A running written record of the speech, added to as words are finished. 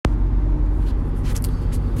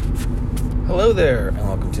Hello there, and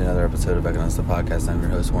welcome to another episode of Economics the Podcast. I'm your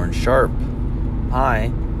host, Warren Sharp.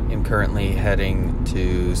 I am currently heading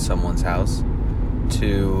to someone's house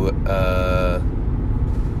to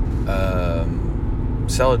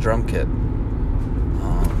sell a drum kit.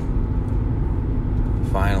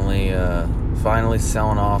 Finally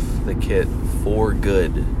selling off the kit for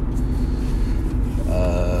good.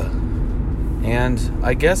 And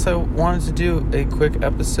I guess I wanted to do a quick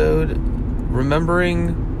episode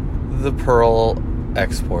remembering the Pearl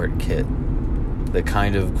export kit. The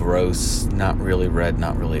kind of gross, not really red,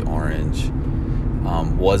 not really orange.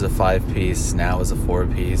 Was a 5-piece, now is a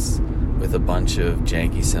 4-piece with a bunch of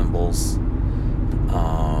janky cymbals.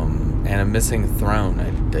 And a missing throne. I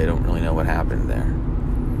don't really know what happened there.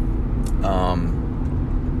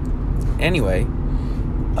 Anyway,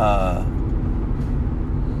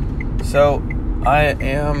 so I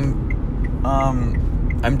am,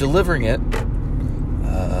 I'm delivering it,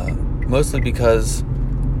 mostly because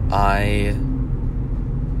I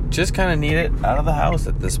just kind of need it out of the house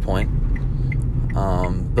at this point.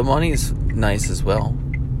 The money's nice as well,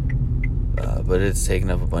 but it's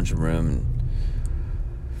taking up a bunch of room.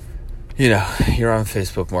 You know, you're on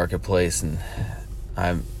Facebook Marketplace, and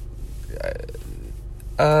I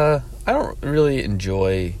don't really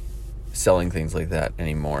enjoy selling things like that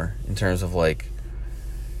anymore. In terms of like,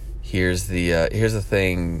 here's the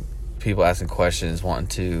thing, people asking questions, wanting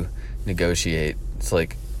to negotiate. It's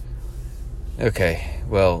like, okay,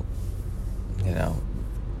 well, you know.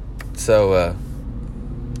 So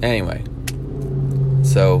anyway,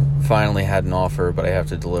 so finally had an offer, but I have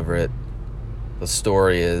to deliver it. The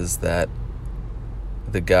story is that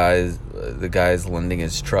the guy's lending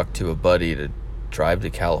his truck to a buddy to drive to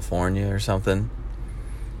California or something.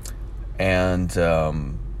 And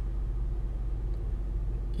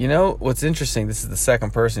you know what's interesting, this is the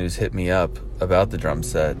second person who's hit me up about the drum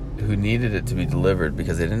set who needed it to be delivered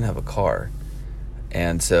because they didn't have a car.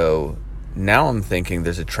 And so now I'm thinking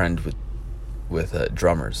there's a trend with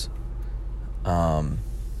drummers.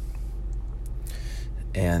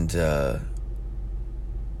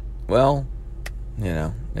 Well, you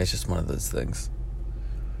know, it's just one of those things.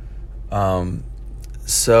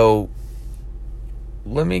 So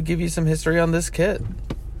let me give you some history on this kit.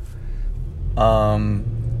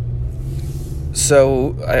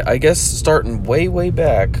 So I guess starting way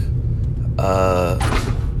back,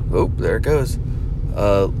 there it goes.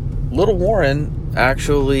 Little Warren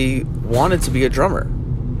actually wanted to be a drummer.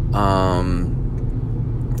 I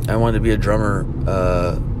wanted to be a drummer.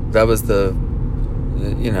 That was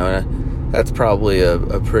that's probably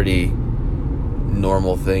a pretty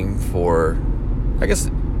normal thing for, I guess,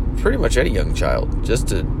 pretty much any young child, just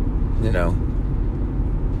to,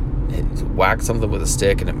 whack something with a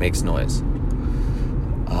stick and it makes noise.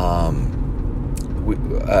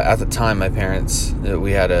 At the time, my parents,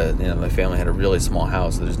 my family had a really small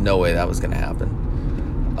house, so there's no way that was going to happen.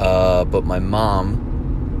 But my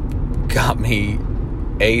mom got me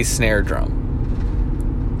a snare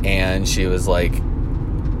drum, and she was like,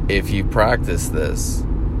 if you practice this,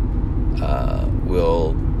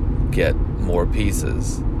 we'll get more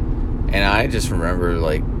pieces. And I just remember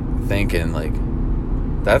like thinking like,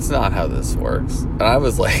 that's not how this works. And I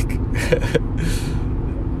was like,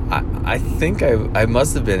 I think I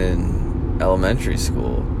must have been in elementary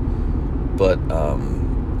school, but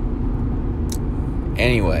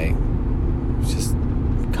anyway, it's just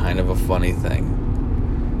kind of a funny thing.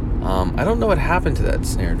 I don't know what happened to that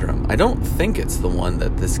snare drum. I don't think it's the one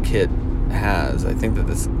that this kit has. I think that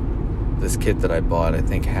this kit that I bought, I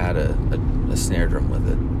think, had a snare drum with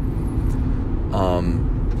it.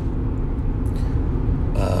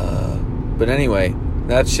 But anyway,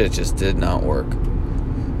 that shit just did not work.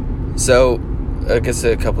 So, I guess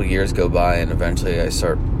a couple of years go by, and eventually I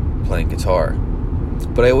start playing guitar.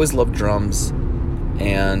 But I always loved drums,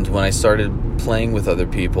 and when I started playing with other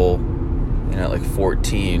people, at like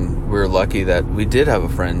 14, we were lucky that we did have a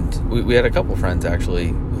friend. We had a couple friends, actually,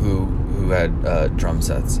 who had drum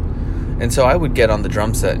sets. And so I would get on the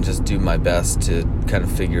drum set and just do my best to kind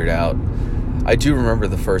of figure it out. I do remember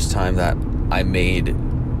the first time that I made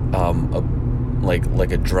a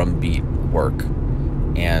drum beat work,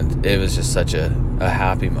 and it was just such a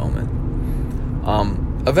happy moment.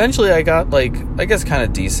 Eventually I got kind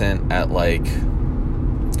of decent at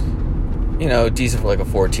decent for like a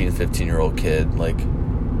 14, 15-year-old kid,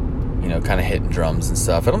 kind of hitting drums and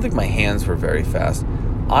stuff. I don't think my hands were very fast.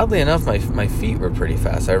 Oddly enough, my feet were pretty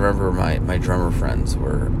fast. I remember my drummer friends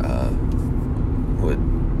would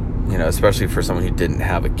especially for someone who didn't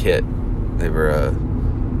have a kit, they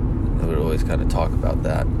would always kind of talk about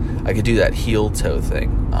that. I could do that heel toe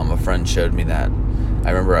thing. A friend showed me that, I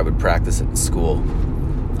remember I would practice it in school,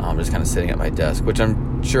 just kind of sitting at my desk, which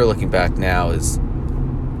I'm sure looking back now is,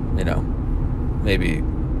 maybe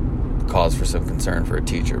cause for some concern for a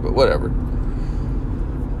teacher, but whatever.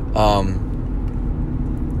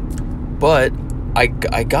 But I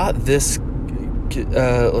got this,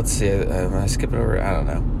 let's see, am I skipping over? I don't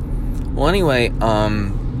know. Well, anyway,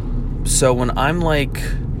 so when I'm so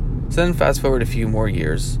then fast forward a few more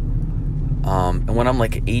years, and when I'm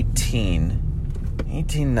 18,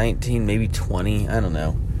 19, maybe 20, I don't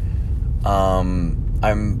know,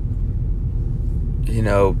 I'm,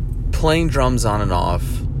 playing drums on and off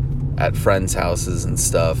at friends' houses and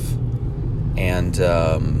stuff, and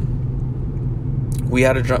we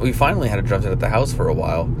finally had a drum set at the house for a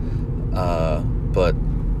while, but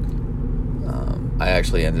I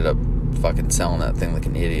actually ended up fucking selling that thing like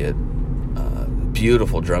an idiot.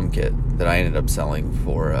 Beautiful drum kit that I ended up selling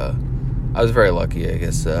for, I was very lucky, I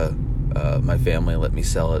guess. My family let me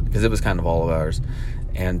sell it because it was kind of all of ours,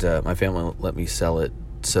 and my family let me sell it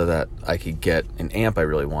so that I could get an amp I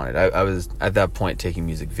really wanted. I was at that point taking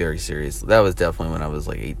music very seriously. That was definitely when I was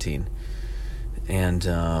 18, and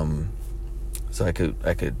so I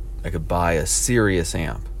could buy a serious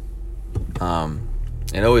amp,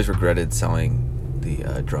 and always regretted selling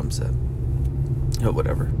the drum set. Oh,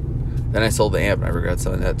 whatever. Then I sold the amp and I regret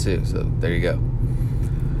selling that too, so there you go.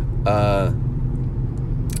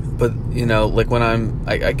 But when I'm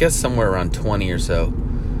I guess somewhere around 20 or so,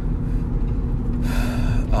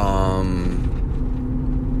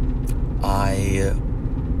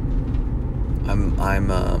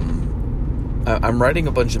 I'm writing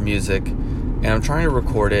a bunch of music and I'm trying to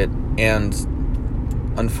record it, and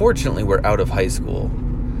unfortunately we're out of high school.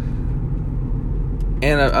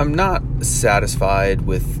 And I'm not satisfied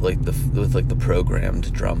with the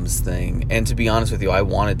programmed drums thing. And to be honest with you, I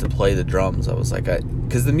wanted to play the drums. I was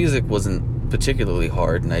because the music wasn't particularly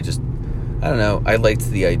hard, and I don't know. I liked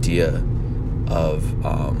the idea of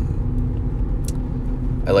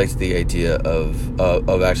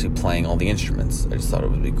actually playing all the instruments. I just thought it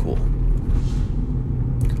would be cool,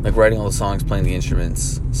 like writing all the songs, playing the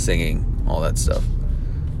instruments, singing, all that stuff.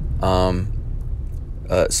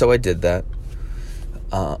 So I did that.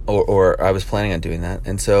 Or I was planning on doing that,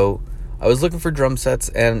 and so I was looking for drum sets,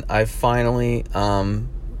 and I finally found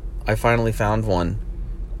one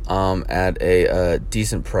at a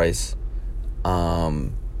decent price,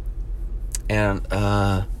 and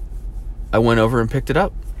I went over and picked it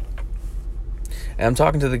up, and I'm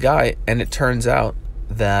talking to the guy, and it turns out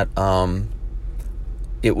that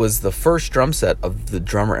it was the first drum set of the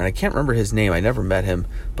drummer, and I can't remember his name. I never met him,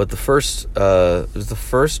 but it was the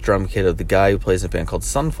first drum kit of the guy who plays in a band called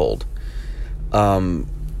Sunfold.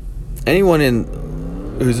 Anyone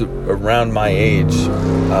who's around my age,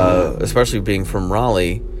 especially being from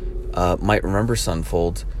Raleigh, might remember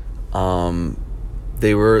Sunfold.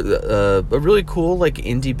 They were a really cool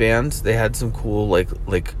indie band. They had some cool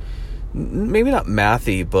maybe not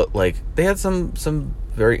mathy, but they had some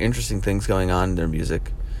very interesting things going on in their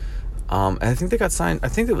music. And I think they got signed, I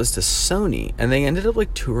think it was to Sony, and they ended up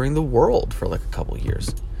touring the world for a couple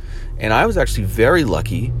years. And I was actually very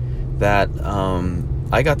lucky that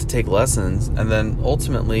I got to take lessons, and then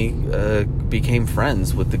ultimately became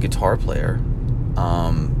friends with the guitar player,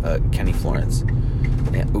 Kenny Florence.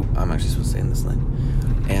 And, I'm actually supposed to say in this line.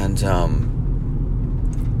 And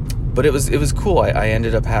but it was cool. I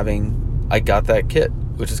ended up I got that kit,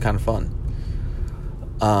 which is kind of fun.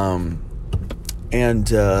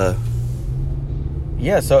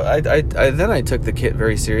 So I took the kit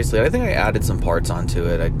very seriously. I think I added some parts onto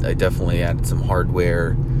it. I definitely added some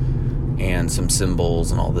hardware and some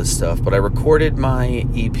cymbals and all this stuff. But I recorded my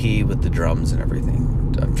EP with the drums and everything.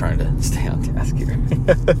 I'm trying to stay on task here.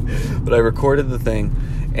 But I recorded the thing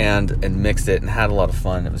and mixed it and had a lot of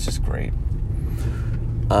fun. It was just great.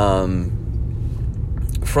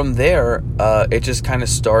 From there, it just kind of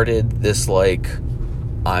started this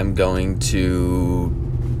I'm going to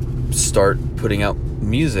start putting out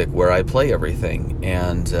music where I play everything,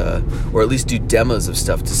 and or at least do demos of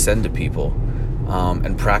stuff to send to people,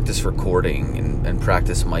 and practice recording and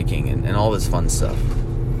practice miking and all this fun stuff.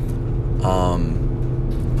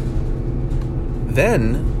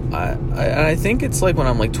 Then I think it's when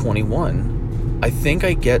I'm 21, I think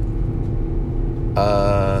I get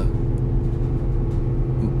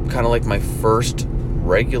kind of my first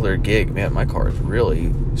regular gig. Man, my car is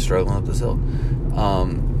really struggling up this hill.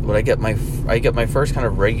 But I get my first kind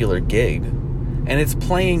of regular gig, and it's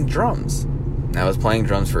playing drums. I was playing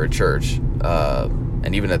drums for a church,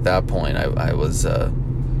 and even at that point, I was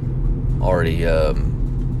already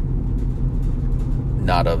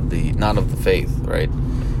not of the faith, right?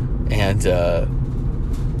 And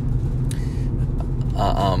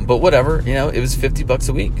But whatever, it was $50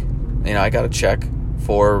 a week. I got a check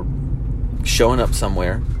for showing up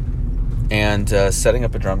somewhere and setting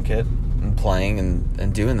up a drum kit and playing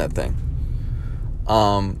and doing that thing.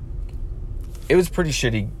 It was a pretty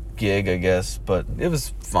shitty gig, I guess, but it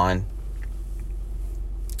was fine.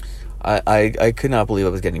 I could not believe I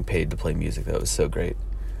was getting paid to play music. That was so great.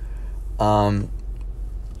 I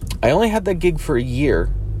only had that gig for a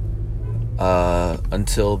year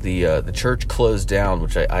until the church closed down,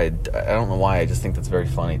 which I don't know why. I just think that's very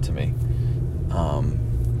funny to me.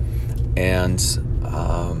 And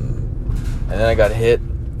then I got hit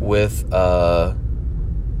with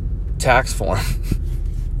tax form,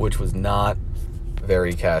 which was not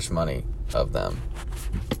very cash money of them.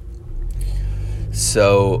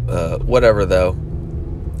 So, whatever though.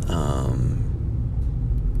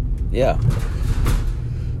 Yeah.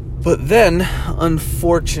 But then,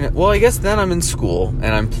 I guess then I'm in school and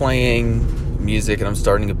I'm playing music and I'm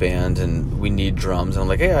starting a band and we need drums. And I'm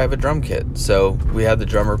like, hey, I have a drum kit. So we had the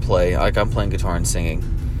drummer play, like I'm playing guitar and singing.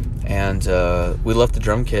 And we left the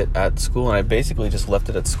drum kit at school, and I basically just left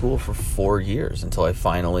it at school for 4 years until I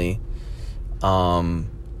finally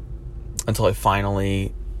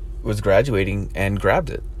was graduating and grabbed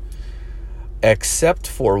it. Except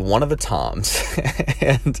for one of the toms,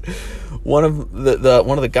 and one of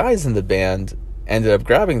the guys in the band ended up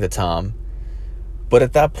grabbing the tom. But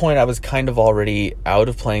at that point, I was kind of already out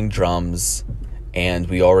of playing drums, and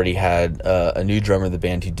we already had a new drummer in the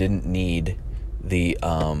band who didn't need the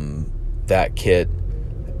that kit,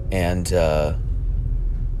 and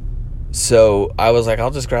so I was like,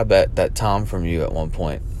 I'll just grab that tom from you at one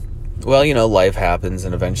point. Well, life happens,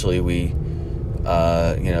 and eventually we,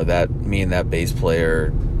 that me and that bass player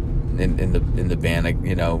in the band,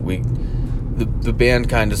 the band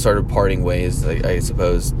kind of started parting ways, I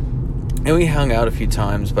suppose, and we hung out a few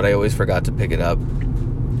times, but I always forgot to pick it up,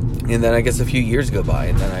 and then I guess a few years go by,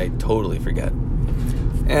 and then I totally forget.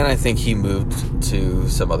 And I think he moved to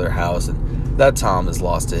some other house, and that tom is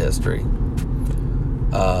lost to history.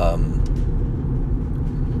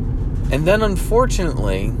 And then,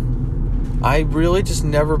 unfortunately, I really just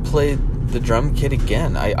never played the drum kit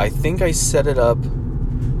again. I think I set it up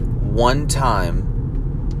one time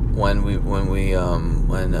when me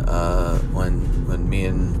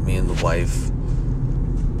and the wife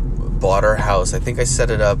bought our house. I think I set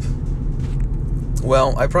it up.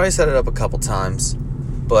 Well, I probably set it up a couple times.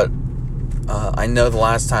 But I know the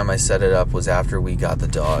last time I set it up was after we got the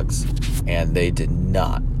dogs, and they did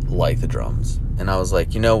not like the drums. And I was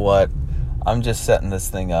like, you know what? I'm just setting this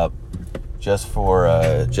thing up just for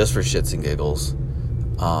shits and giggles.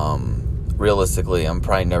 Realistically, I'm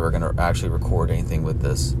probably never gonna actually record anything with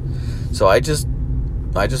this, so I just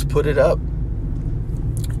put it up,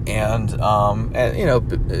 and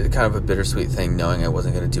kind of a bittersweet thing, knowing I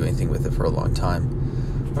wasn't gonna do anything with it for a long time.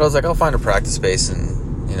 But I was like, I'll find a practice space and.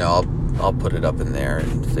 I'll put it up in there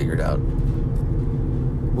and figure it out.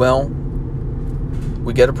 Well,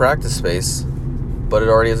 we get a practice space, but it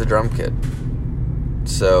already has a drum kit.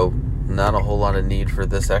 So, not a whole lot of need for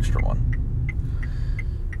this extra one.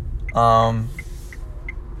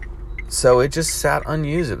 So it just sat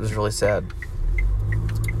unused. It was really sad.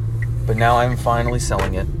 But now I'm finally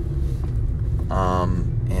selling it.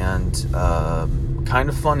 Kind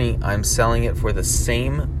of funny, I'm selling it for the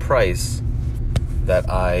same price that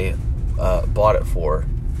I bought it for,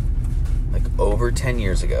 like over 10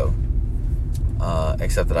 years ago,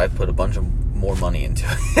 except that I put a bunch of more money into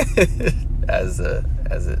it, as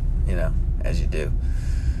you do.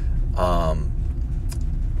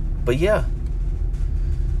 But yeah,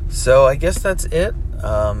 so I guess that's it.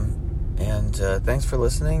 And thanks for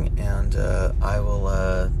listening, and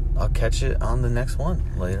I'll catch you on the next one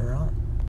later on.